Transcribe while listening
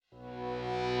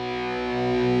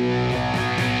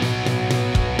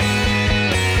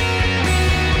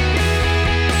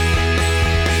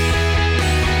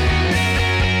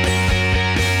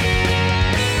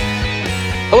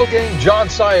John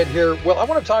Syatt here. Well, I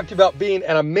want to talk to you about being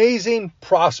an amazing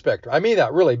prospector. I mean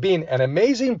that, really, being an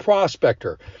amazing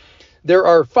prospector. There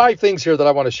are 5 things here that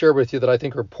I want to share with you that I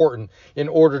think are important in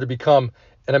order to become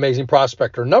an amazing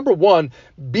prospector. Number 1,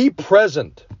 be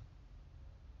present.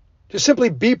 Just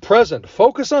simply be present.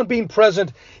 Focus on being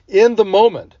present in the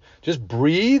moment. Just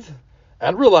breathe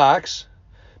and relax.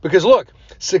 Because look,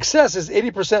 success is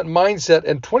 80% mindset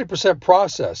and 20%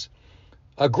 process.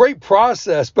 A great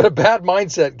process, but a bad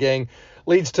mindset, gang,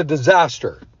 leads to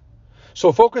disaster.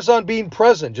 So focus on being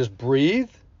present. Just breathe,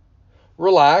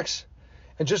 relax,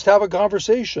 and just have a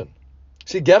conversation.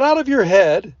 See, get out of your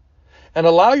head and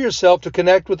allow yourself to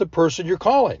connect with the person you're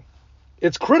calling.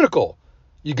 It's critical.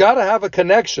 You got to have a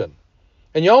connection.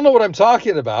 And you all know what I'm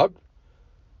talking about.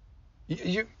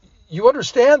 You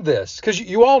understand this because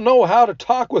you all know how to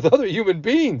talk with other human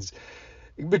beings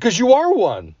because you are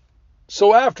one.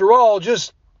 So after all,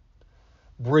 just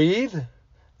breathe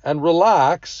and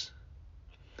relax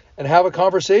and have a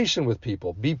conversation with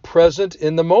people. Be present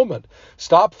in the moment.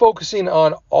 Stop focusing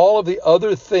on all of the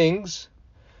other things,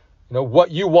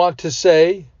 what you want to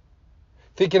say,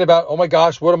 thinking about, oh my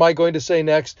gosh, what am I going to say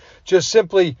next? Just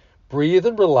simply breathe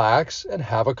and relax and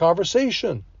have a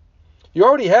conversation. You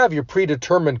already have your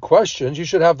predetermined questions. You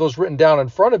should have those written down in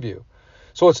front of you.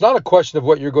 So it's not a question of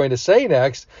what you're going to say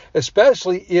next,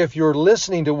 especially if you're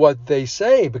listening to what they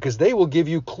say, because they will give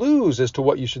you clues as to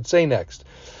what you should say next.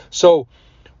 So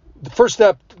the first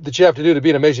step that you have to do to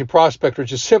be an amazing prospector is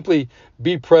just simply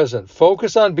be present.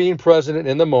 Focus on being present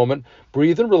in the moment,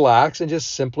 breathe and relax, and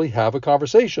just simply have a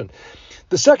conversation.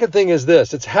 The second thing is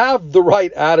this, it's have the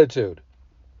right attitude.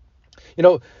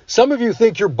 Some of you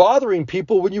think you're bothering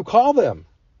people when you call them.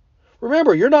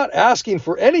 Remember, you're not asking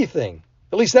for anything.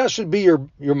 At least that should be your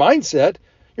mindset.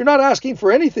 You're not asking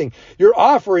for anything. You're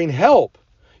offering help.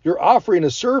 You're offering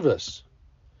a service.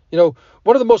 One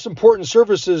of the most important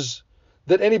services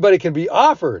that anybody can be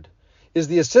offered is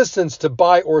the assistance to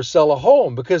buy or sell a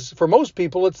home, because for most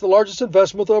people, it's the largest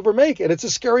investment they'll ever make, and it's a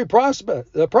scary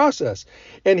process.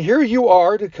 And here you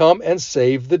are to come and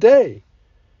save the day.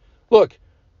 Look,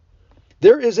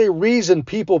 there is a reason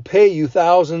people pay you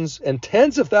thousands and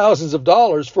tens of thousands of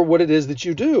dollars for what it is that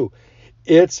you do.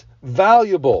 It's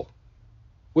valuable.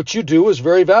 What you do is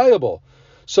very valuable.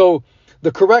 So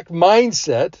the correct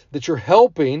mindset that you're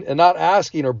helping and not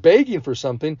asking or begging for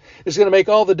something is going to make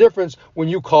all the difference when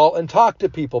you call and talk to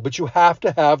people. But you have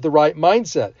to have the right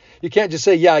mindset. You can't just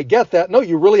say, yeah, I get that. No,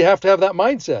 you really have to have that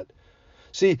mindset.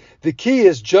 See, the key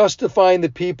is justifying the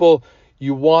people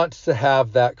you want to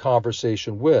have that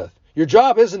conversation with. Your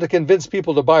job isn't to convince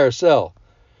people to buy or sell.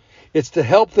 It's to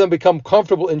help them become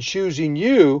comfortable in choosing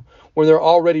you when they're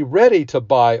already ready to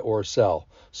buy or sell.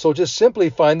 So just simply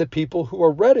find the people who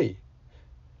are ready.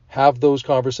 Have those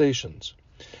conversations.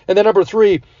 And then number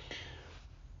 3,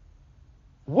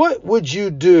 what would you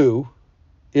do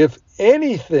if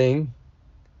anything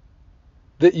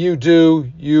that you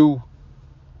do, you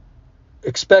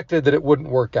expected that it wouldn't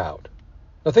work out?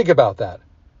 Now think about that.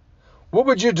 What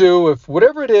would you do if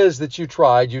whatever it is that you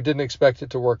tried, you didn't expect it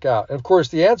to work out? And of course,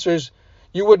 the answer is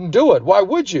you wouldn't do it. Why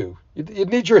would you? You'd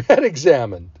need your head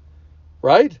examined,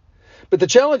 right? But the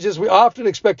challenge is we often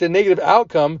expect a negative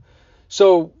outcome,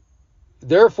 so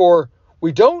therefore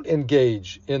we don't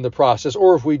engage in the process.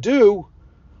 Or if we do,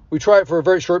 we try it for a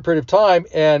very short period of time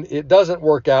and it doesn't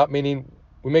work out, meaning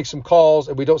we make some calls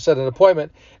and we don't set an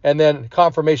appointment, and then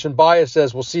confirmation bias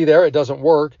says, well, see there, it doesn't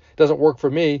work for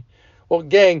me. Well,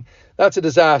 gang, that's a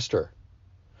disaster.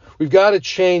 We've got to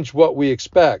change what we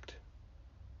expect.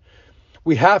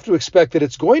 We have to expect that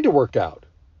it's going to work out.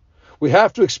 We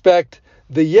have to expect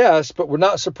the yes, but we're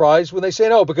not surprised when they say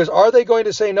no, because are they going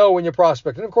to say no when you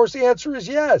prospect? And of course, the answer is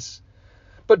yes.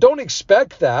 But don't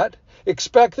expect that.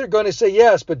 Expect they're going to say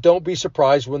yes, but don't be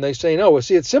surprised when they say no.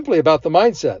 See, it's simply about the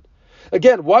mindset.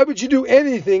 Again, why would you do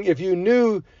anything if you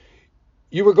knew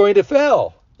you were going to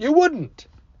fail? You wouldn't.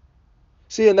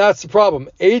 See, and that's the problem.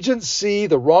 Agents see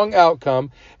the wrong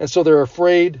outcome, and so they're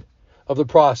afraid of the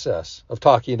process of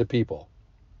talking to people.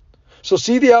 So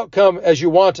see the outcome as you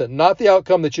want it, not the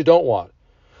outcome that you don't want.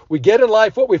 We get in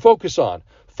life what we focus on.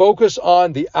 Focus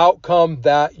on the outcome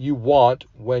that you want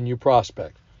when you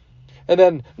prospect. And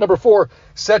then number 4,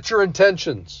 set your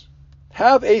intentions.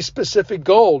 Have a specific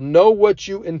goal. Know what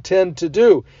you intend to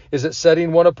do. Is it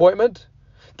setting one appointment?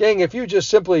 Gang, if you just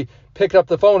simply picked up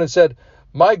the phone and said,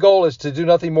 my goal is to do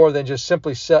nothing more than just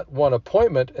simply set one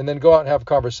appointment and then go out and have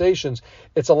conversations,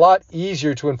 it's a lot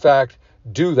easier to, in fact,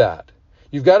 do that.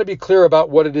 You've got to be clear about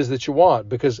what it is that you want,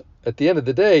 because at the end of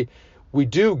the day, we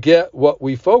do get what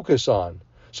we focus on.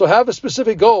 So have a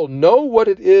specific goal. Know what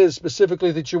it is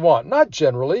specifically that you want, not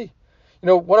generally.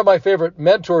 One of my favorite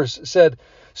mentors said,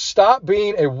 stop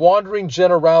being a wandering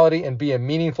generality and be a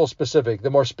meaningful specific. The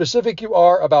more specific you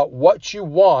are about what you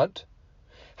want,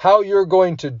 how you're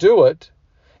going to do it,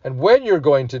 and when you're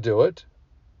going to do it,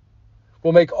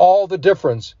 will make all the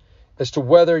difference as to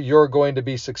whether you're going to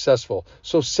be successful.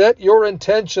 So set your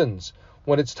intentions.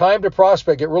 When it's time to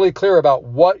prospect, get really clear about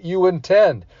what you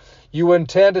intend. You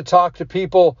intend to talk to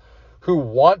people who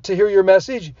want to hear your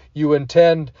message. You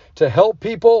intend to help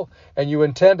people, and you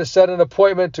intend to set an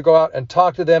appointment to go out and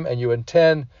talk to them, and you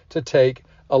intend to take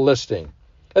a listing.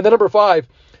 And then number 5,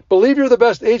 believe you're the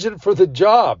best agent for the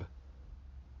job.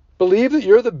 Believe that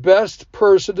you're the best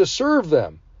person to serve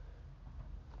them.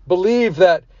 Believe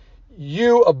that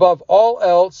you, above all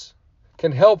else,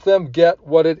 can help them get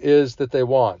what it is that they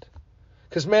want.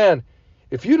 Because, man,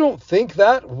 if you don't think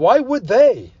that, why would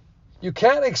they? You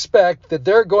can't expect that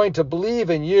they're going to believe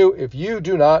in you if you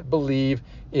do not believe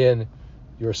in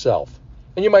yourself.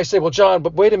 And you might say, well, John,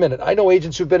 but wait a minute. I know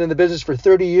agents who've been in the business for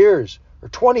 30 years or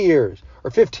 20 years or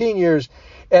 15 years,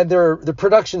 and their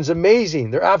production's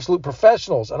amazing. They're absolute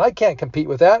professionals, and I can't compete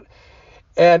with that.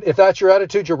 And if that's your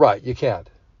attitude, you're right. You can't.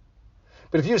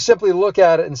 But if you simply look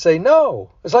at it and say,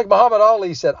 no, it's like Muhammad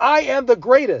Ali said, I am the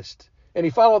greatest. And he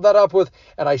followed that up with,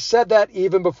 and I said that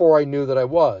even before I knew that I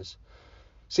was.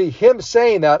 See, him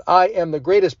saying that I am the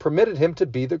greatest permitted him to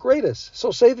be the greatest.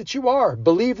 So say that you are.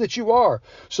 Believe that you are.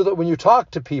 So that when you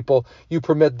talk to people, you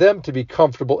permit them to be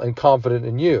comfortable and confident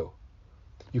in you.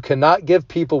 You cannot give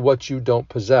people what you don't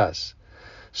possess.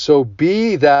 So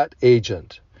be that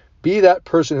agent. Be that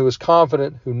person who is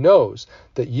confident, who knows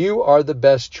that you are the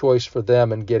best choice for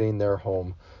them in getting their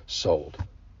home sold.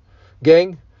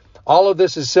 Gang, all of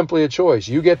this is simply a choice.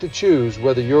 You get to choose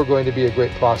whether you're going to be a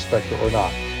great prospector or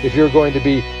not. If you're going to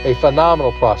be a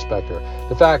phenomenal prospector,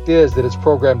 the fact is that it's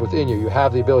programmed within you. You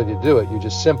have the ability to do it. You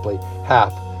just simply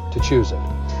have to choose it.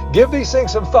 Give these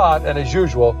things some thought, and as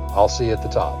usual, I'll see you at the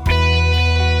top.